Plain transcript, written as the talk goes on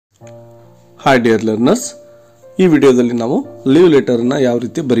Hi dear learners, ಈ ವಿಡಿಯೋದಲ್ಲಿ ನಾವು ಲೀವ್ ಲೆಟರನ್ನು ಯಾವ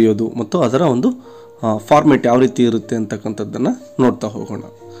ರೀತಿ ಬರೆಯೋದು ಮತ್ತು ಅದರ ಒಂದು ಫಾರ್ಮೆಟ್ ಯಾವ ರೀತಿ ಇರುತ್ತೆ ಅಂತಕ್ಕಂಥದ್ದನ್ನು ನೋಡ್ತಾ ಹೋಗೋಣ.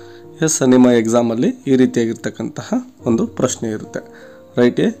 ಎಸ್, ನಿಮ್ಮ ಎಕ್ಸಾಮಲ್ಲಿ ಈ ರೀತಿಯಾಗಿರ್ತಕ್ಕಂತಹ ಒಂದು ಪ್ರಶ್ನೆ ಇರುತ್ತೆ.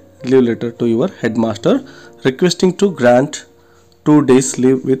 Right A leave letter to your head master requesting to grant 2 days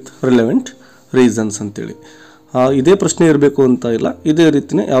leave with relevant reasons ಅಂತೇಳಿ. ಇದೇ ಪ್ರಶ್ನೆ ಇರಬೇಕು ಅಂತ ಇಲ್ಲ, ಇದೇ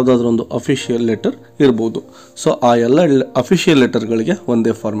ರೀತಿಯೇ ಯಾವುದಾದ್ರೂ ಒಂದು ಅಫಿಷಿಯಲ್ ಲೆಟರ್ ಇರ್ಬೋದು. ಸೊ ಆ ಎಲ್ಲ ಅಫಿಷಿಯಲ್ ಲೆಟರ್ಗಳಿಗೆ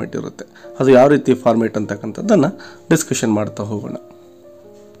ಒಂದೇ ಫಾರ್ಮೇಟ್ ಇರುತ್ತೆ. ಅದು ಯಾವ ರೀತಿ ಫಾರ್ಮೇಟ್ ಅಂತಕ್ಕಂಥದ್ದನ್ನು ಡಿಸ್ಕಷನ್ ಮಾಡ್ತಾ ಹೋಗೋಣ.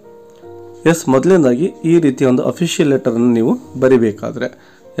 ಎಸ್, ಮೊದಲನೇದಾಗಿ ಈ ರೀತಿಯ ಒಂದು ಅಫಿಷಿಯಲ್ ಲೆಟರನ್ನು ನೀವು ಬರಿಬೇಕಾದ್ರೆ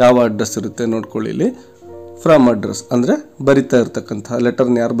ಯಾವ ಅಡ್ರೆಸ್ ಇರುತ್ತೆ ನೋಡ್ಕೊಳ್ಳಿ. ಇಲ್ಲಿ ಫ್ರಮ್ ಅಡ್ರೆಸ್ ಅಂದರೆ ಬರಿತಾ ಇರ್ತಕ್ಕಂಥ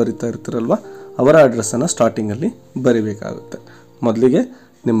ಲೆಟರ್ನ ಯಾರು ಬರಿತಾ ಇರ್ತೀರಲ್ವ ಅವರ ಅಡ್ರೆಸ್ಸನ್ನು ಸ್ಟಾರ್ಟಿಂಗಲ್ಲಿ ಬರಿಬೇಕಾಗುತ್ತೆ. ಮೊದಲಿಗೆ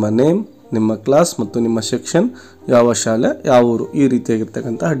ನಿಮ್ಮ ನೇಮ್, ನಿಮ್ಮ ಕ್ಲಾಸ್ ಮತ್ತು ನಿಮ್ಮ ಸೆಕ್ಷನ್, ಯಾವ ಶಾಲೆ, ಯಾವ ಊರು, ಈ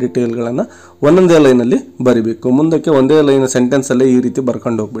ರೀತಿಯಾಗಿರ್ತಕ್ಕಂತಹ ಡೀಟೇಲ್ಗಳನ್ನು ಒಂದೊಂದೇ ಲೈನಲ್ಲಿ ಬರಿಬೇಕು. ಮುಂದಕ್ಕೆ ಒಂದೇ ಲೈನ್ ಸೆಂಟೆನ್ಸಲ್ಲೇ ಈ ರೀತಿ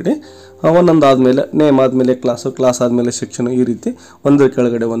ಬರ್ಕೊಂಡು ಹೋಗ್ಬೇಡಿ. ಒಂದೊಂದು ಆದಮೇಲೆ ನೇಮ್ ಆದಮೇಲೆ ಕ್ಲಾಸ್ ಆದಮೇಲೆ ಸೆಕ್ಷನು, ಈ ರೀತಿ ಒಂದರ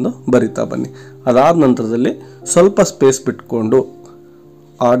ಕೆಳಗಡೆ ಒಂದು ಬರಿತಾ ಬನ್ನಿ. ಅದಾದ ನಂತರದಲ್ಲಿ ಸ್ವಲ್ಪ ಸ್ಪೇಸ್ ಬಿಟ್ಕೊಂಡು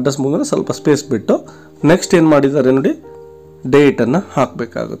ಆ ಅಡ್ರೆಸ್ ಮುಗಿದ್ರೆ ಸ್ವಲ್ಪ ಸ್ಪೇಸ್ ಬಿಟ್ಟು ನೆಕ್ಸ್ಟ್ ಏನು ಮಾಡಿದ್ದಾರೆ ನೋಡಿ, ಡೇಟನ್ನು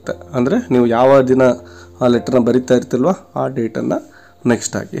ಹಾಕಬೇಕಾಗುತ್ತೆ. ಅಂದರೆ ನೀವು ಯಾವ ದಿನ ಆ ಲೆಟರ್ನ ಬರಿತಾ ಇರ್ತಿಲ್ವ ಆ ಡೇಟನ್ನು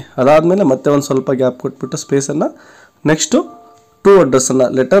ನೆಕ್ಸ್ಟ್ ಹಾಕಿ. ಅದಾದಮೇಲೆ ಮತ್ತೆ ಒಂದು ಸ್ವಲ್ಪ ಗ್ಯಾಪ್ ಕೊಟ್ಬಿಟ್ಟು ಸ್ಪೇಸನ್ನು ನೆಕ್ಸ್ಟು ಅಡ್ರೆಸ್ಸನ್ನು,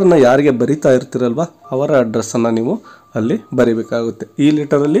 ಲೆಟರ್ನ ಯಾರಿಗೆ ಬರಿತಾ ಇರ್ತಿರಲ್ವ ಅವರ ಅಡ್ರೆಸ್ಸನ್ನು ನೀವು ಅಲ್ಲಿ ಬರಿಬೇಕಾಗುತ್ತೆ. ಈ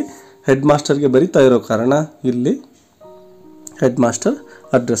ಲೆಟರಲ್ಲಿ ಹೆಡ್ ಮಾಸ್ಟರ್ಗೆ ಬರಿತಾ ಇರೋ ಕಾರಣ ಇಲ್ಲಿ ಹೆಡ್ ಮಾಸ್ಟರ್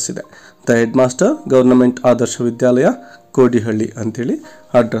ಅಡ್ರೆಸ್ ಇದೆ. ದ ಹೆಡ್ ಮಾಸ್ಟರ್ ಗೌರ್ನಮೆಂಟ್ ಆದರ್ಶ ವಿದ್ಯಾಲಯ ಕೋಡಿಹಳ್ಳಿ ಅಂಥೇಳಿ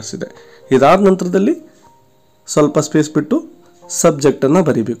ಅಡ್ರೆಸ್ ಇದೆ. ಇದಾದ ನಂತರದಲ್ಲಿ ಸ್ವಲ್ಪ ಸ್ಪೇಸ್ ಬಿಟ್ಟು ಸಬ್ಜೆಕ್ಟನ್ನು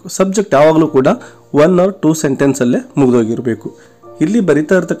ಬರಿಬೇಕು. ಸಬ್ಜೆಕ್ಟ್ ಯಾವಾಗಲೂ ಕೂಡ 1 or 2 ಸೆಂಟೆನ್ಸಲ್ಲೇ ಮುಗಿದೋಗಿರಬೇಕು. ಇಲ್ಲಿ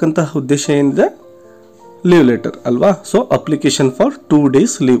ಬರಿತಾ ಇರ್ತಕ್ಕಂತಹ ಉದ್ದೇಶ ಏನಿದೆ, ಲೀವ್ ಲೆಟರ್ ಅಲ್ವಾ. So application for 2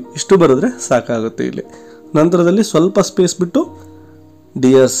 days leave, ಇಷ್ಟು ಬರೆದ್ರೆ ಸಾಕಾಗುತ್ತೆ. ಇಲ್ಲಿ ನಂತರದಲ್ಲಿ ಸ್ವಲ್ಪ ಸ್ಪೇಸ್ ಬಿಟ್ಟು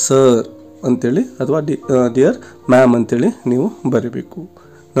ಡಿಯರ್ ಸರ್ ಅಂತೇಳಿ ಅಥವಾ ಡಿಯರ್ ಮ್ಯಾಮ್ ಅಂತೇಳಿ ನೀವು ಬರಿಬೇಕು.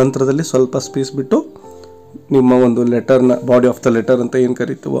 ನಂತರದಲ್ಲಿ ಸ್ವಲ್ಪ ಸ್ಪೇಸ್ ಬಿಟ್ಟು ನಿಮ್ಮ ಒಂದು ಲೆಟರ್ನ ಬಾಡಿ ಆಫ್ ದ ಲೆಟರ್ ಅಂತ ಏನು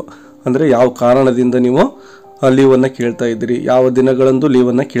ಕರಿತೀವೋ, ಅಂದರೆ ಯಾವ ಕಾರಣದಿಂದ ನೀವು ಲೀವನ್ನು ಕೇಳ್ತಾ ಇದ್ದೀರಿ, ಯಾವ ದಿನಗಳಂದು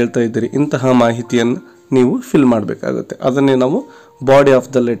ಲೀವನ್ನು ಕೇಳ್ತಾ ಇದ್ದೀರಿ, ಇಂತಹ ಮಾಹಿತಿಯನ್ನು ನೀವು ಫಿಲ್ ಮಾಡಬೇಕಾಗುತ್ತೆ. ಅದನ್ನೇ ನಾವು ಬಾಡಿ ಆಫ್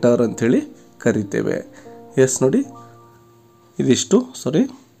ದ ಲೆಟರ್ ಅಂಥೇಳಿ ಕರಿತೇವೆ. ಎಸ್ ನೋಡಿ, ಇದಿಷ್ಟು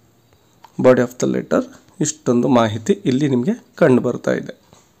ಬಾಡಿ ಆಫ್ ದ ಲೆಟರ್, ಇಷ್ಟೊಂದು ಮಾಹಿತಿ ಇಲ್ಲಿ ನಿಮಗೆ ಕಂಡು ಬರ್ತಾ ಇದೆ.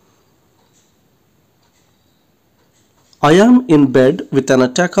 I am in bed with an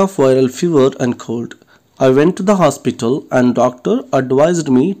attack of viral fever and cold. I went to the hospital and doctor advised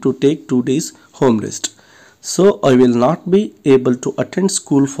me to take 2 days home rest. So I will not be able to attend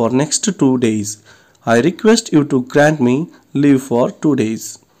school for next 2 days. I request you to grant me leave for 2 days.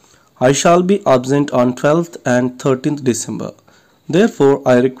 I shall be absent on 12th and 13th December. Therefore,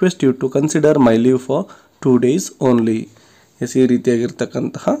 I request you to consider my leave for 2 days only. S, ಈ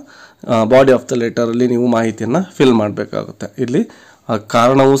ರೀತಿಯಾಗಿರ್ತಕ್ಕಂತಹ body of the ಲೆಟರಲ್ಲಿ ನೀವು ಮಾಹಿತಿಯನ್ನು fill ಮಾಡಬೇಕಾಗುತ್ತೆ. ಇಲ್ಲಿ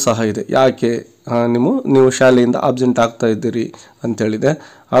ಕಾರಣವೂ ಸಹ ಇದೆ, ಯಾಕೆ ನೀವು ಶಾಲೆಯಿಂದ ಆಬ್ಸೆಂಟ್ ಆಗ್ತಾ ಇದ್ದೀರಿ ಅಂತೇಳಿದೆ.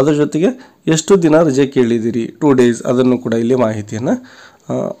 ಅದ್ರ ಜೊತೆಗೆ ಎಷ್ಟು ದಿನ ರಜೆ ಕೇಳಿದ್ದೀರಿ, 2 days, ಅದನ್ನು ಕೂಡ ಇಲ್ಲಿ ಮಾಹಿತಿಯನ್ನು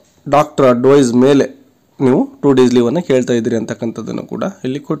ಡಾಕ್ಟರ್ ಅಡ್ವೈಸ್ ಮೇಲೆ ನೀವು 2 days ಲೀವನ್ನು ಕೇಳ್ತಾ ಇದ್ದೀರಿ ಅಂತಕ್ಕಂಥದ್ದನ್ನು ಕೂಡ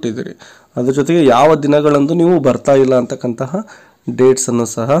ಇಲ್ಲಿ ಕೊಟ್ಟಿದ್ದೀರಿ. ಅದ್ರ ಜೊತೆಗೆ ಯಾವ ದಿನಗಳಂದು ನೀವು ಬರ್ತಾ ಇಲ್ಲ ಅಂತಕ್ಕಂತಹ ಡೇಟ್ಸನ್ನು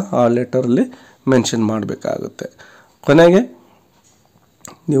ಸಹ ಆ ಲೆಟರಲ್ಲಿ ಮೆನ್ಷನ್ ಮಾಡಬೇಕಾಗುತ್ತೆ. ಕೊನೆಗೆ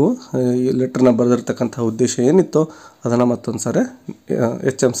ನೀವು ಈ ಲೆಟ್ರನ್ನ ಬರೆದಿರ್ತಕ್ಕಂಥ ಉದ್ದೇಶ ಏನಿತ್ತೋ ಅದನ್ನು ಮತ್ತೊಂದು ಸಾರಿ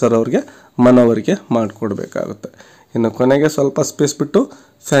HM ಸರ್ ಅವ್ರಿಗೆ ಮನವರಿಕೆ ಮಾಡಿಕೊಡ್ಬೇಕಾಗುತ್ತೆ. ಇನ್ನು ಕೊನೆಗೆ ಸ್ವಲ್ಪ ಸ್ಪೇಸ್ ಬಿಟ್ಟು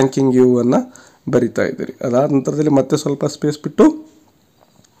ಥ್ಯಾಂಕಿಂಗ್ ಯು ಅನ್ನು ಬರಿತಾ ಇದ್ದೀರಿ. ಅದಾದ ನಂತರದಲ್ಲಿ ಮತ್ತೆ ಸ್ವಲ್ಪ ಸ್ಪೇಸ್ ಬಿಟ್ಟು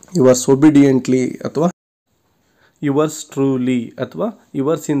ಯುವರ್ಸ್ ಒಬಿಡಿಯೆಂಟ್ಲಿ ಅಥವಾ ಯುವರ್ಸ್ ಟ್ರೂಲಿ ಅಥವಾ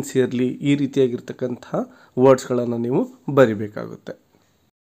ಯುವರ್ ಸಿನ್ಸಿಯರ್ಲಿ, ಈ ರೀತಿಯಾಗಿರ್ತಕ್ಕಂತಹ ವರ್ಡ್ಸ್ಗಳನ್ನು ನೀವು ಬರಿಬೇಕಾಗುತ್ತೆ.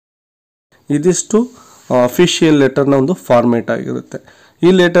 ಇದಿಷ್ಟು ಅಫಿಷಿಯಲ್ ಲೆಟರ್ನ ಒಂದು ಫಾರ್ಮೇಟ್ ಆಗಿರುತ್ತೆ. ಈ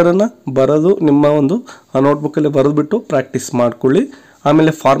ಲೆಟರನ್ನು ಬರೆದು ನಿಮ್ಮ ಒಂದು ನೋಟ್ಬುಕ್ಕಲ್ಲಿ ಬರೆದುಬಿಟ್ಟು ಪ್ರಾಕ್ಟೀಸ್ ಮಾಡ್ಕೊಳ್ಳಿ.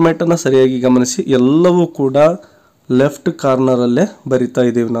 ಆಮೇಲೆ ಫಾರ್ಮೇಟನ್ನು ಸರಿಯಾಗಿ ಗಮನಿಸಿ. ಎಲ್ಲವೂ ಕೂಡ ಲೆಫ್ಟ್ ಕಾರ್ನರಲ್ಲೇ ಬರಿತಾ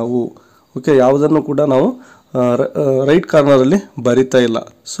ಇದ್ದೀವಿ ನಾವು. ಓಕೆ, ಯಾವುದನ್ನು ಕೂಡ ನಾವು ರೈಟ್ ಕಾರ್ನರಲ್ಲಿ ಬರಿತಾ ಇಲ್ಲ.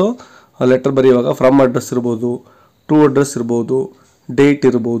 ಸೊ ಲೆಟರ್ ಬರೆಯುವಾಗ ಫ್ರಮ್ ಅಡ್ರೆಸ್ ಇರ್ಬೋದು, ಟು ಅಡ್ರೆಸ್ ಇರ್ಬೋದು, ಡೇಟ್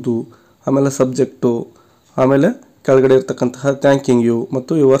ಇರ್ಬೋದು, ಆಮೇಲೆ ಸಬ್ಜೆಕ್ಟು, ಆಮೇಲೆ ಕೆಳಗಡೆ ಇರ್ತಕ್ಕಂತಹ ಥ್ಯಾಂಕಿಂಗ್ ಯು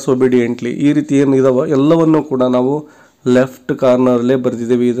ಮತ್ತು ಯುವರ್ಸ್ ಒಬಿಡಿಯೆಂಟ್ಲಿ, ಈ ರೀತಿ ಏನಿದಾವೋ ಎಲ್ಲವನ್ನು ಕೂಡ ನಾವು ಲೆಫ್ಟ್ ಕಾರ್ನರಲ್ಲೇ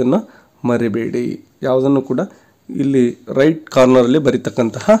ಬರೆದಿದ್ದೇವೆ. ಇದನ್ನು ಮರಿಬೇಡಿ. ಯಾವುದನ್ನು ಕೂಡ ಇಲ್ಲಿ ರೈಟ್ ಕಾರ್ನರಲ್ಲಿ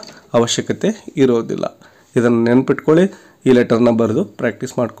ಬರೀತಕ್ಕಂತಹ ಅವಶ್ಯಕತೆ ಇರೋದಿಲ್ಲ. ಇದನ್ನು ನೆನ್ಪಿಟ್ಕೊಳ್ಳಿ. ಈ ಲೆಟರ್ನ ಬರೆದು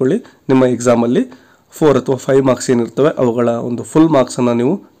ಪ್ರಾಕ್ಟೀಸ್ ಮಾಡ್ಕೊಳ್ಳಿ. ನಿಮ್ಮ ಎಕ್ಸಾಮಲ್ಲಿ 4 ಅಥವಾ 5 ಮಾರ್ಕ್ಸ್ ಏನಿರ್ತವೆ ಅವುಗಳ ಒಂದು ಫುಲ್ ಮಾರ್ಕ್ಸನ್ನು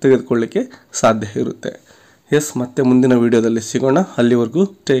ನೀವು ತೆಗೆದುಕೊಳ್ಳಿಕ್ಕೆ ಸಾಧ್ಯ ಇರುತ್ತೆ. ಎಸ್, ಮತ್ತೆ ಮುಂದಿನ ವಿಡಿಯೋದಲ್ಲಿ ಸಿಗೋಣ. ಅಲ್ಲಿವರೆಗೂ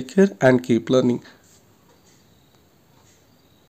take care and keep learning.